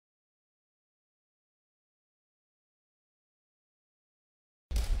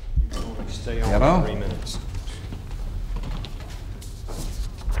Please stay on Hello? 3 minutes.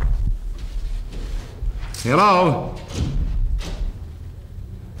 Hello?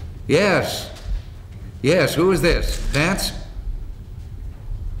 Yes. Yes, who is this? Vance?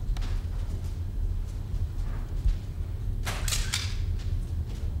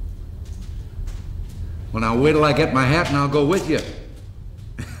 Well, now wait till I get my hat and I'll go with you.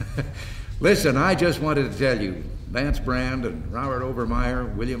 Listen, I just wanted to tell you, Vance Brand and Robert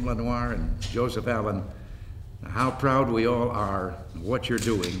Overmeyer, William Lenoir, and Joseph Allen, how proud we all are of what you're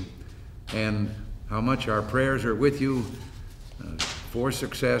doing and how much our prayers are with you for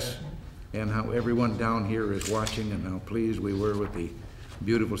success, and how everyone down here is watching, and how pleased we were with the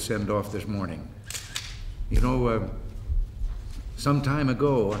beautiful send-off this morning. You know, some time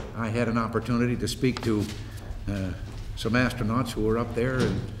ago, I had an opportunity to speak to some astronauts who were up there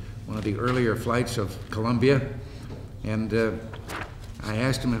in one of the earlier flights of Columbia, and I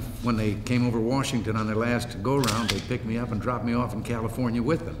asked them if, when they came over Washington on their last go-round, they'd pick me up and drop me off in California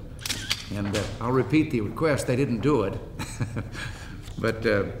with them. And I'll repeat the request, they didn't do it. But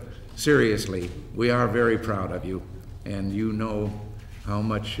seriously, we are very proud of you, and you know how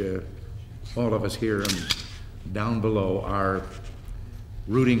much all of us here and down below are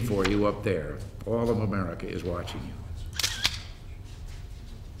rooting for you up there. All of America is watching you.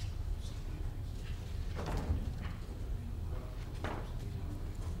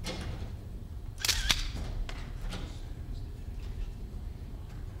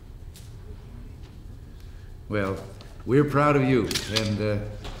 Well, we're proud of you, and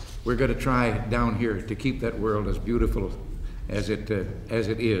we're going to try down here to keep that world as beautiful as it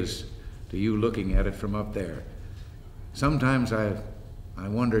is to you looking at it from up there. Sometimes I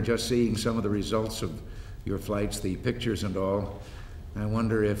wonder, just seeing some of the results of your flights, the pictures and all, I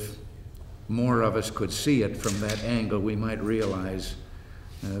wonder if more of us could see it from that angle, we might realize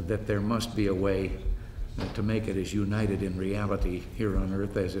that there must be a way to make it as united in reality here on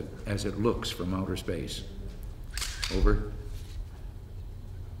Earth as it looks from outer space. Over.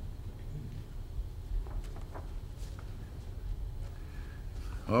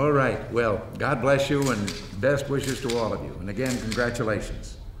 All right. Well, God bless you and best wishes to all of you. And again,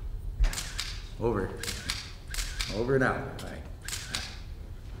 congratulations. Over. Over and out. Bye.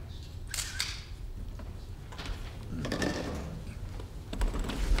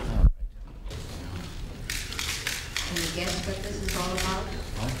 Can we guess what this is all about?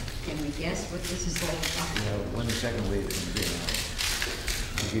 Can we guess what this is all about? Yeah, when the second wave is going to be out,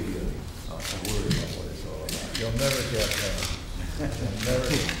 I'll give you a word about what it's all about. You'll never get that. You'll never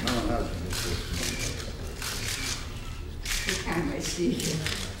get that. We can't wait to see you.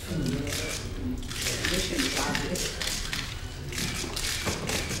 Mission is obvious.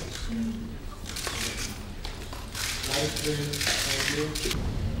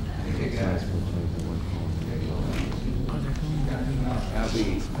 I'll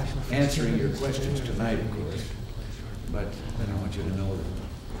be answering your questions tonight, of course, but then I want you to know that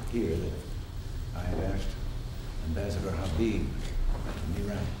here that I have asked Ambassador Habib to be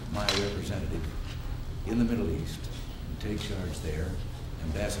my representative in the Middle East and take charge there.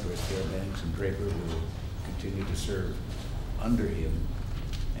 Ambassadors Fairbanks and Draper will continue to serve under him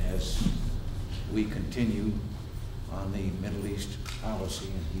as we continue on the Middle East policy,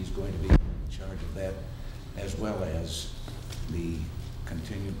 and he's going to be in charge of that, as well as the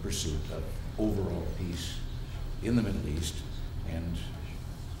continued pursuit of overall peace in the Middle East, and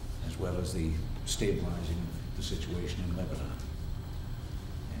as well as the stabilizing the situation in Lebanon.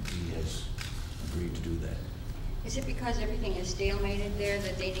 And he has agreed to do that. Is it because everything is stalemated there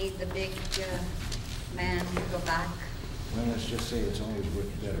that they need the big man to go back? Well, let's just say it's always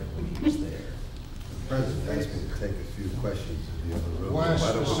worked better when he's there. The President asked me to take a few questions in the other room. Why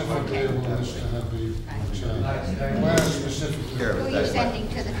specifically will this to have the why specifically? Who are you sending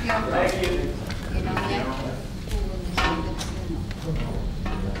to the funeral? Thank you. You know yet? Who will you send to the funeral?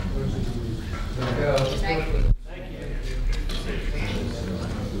 There you go. Right.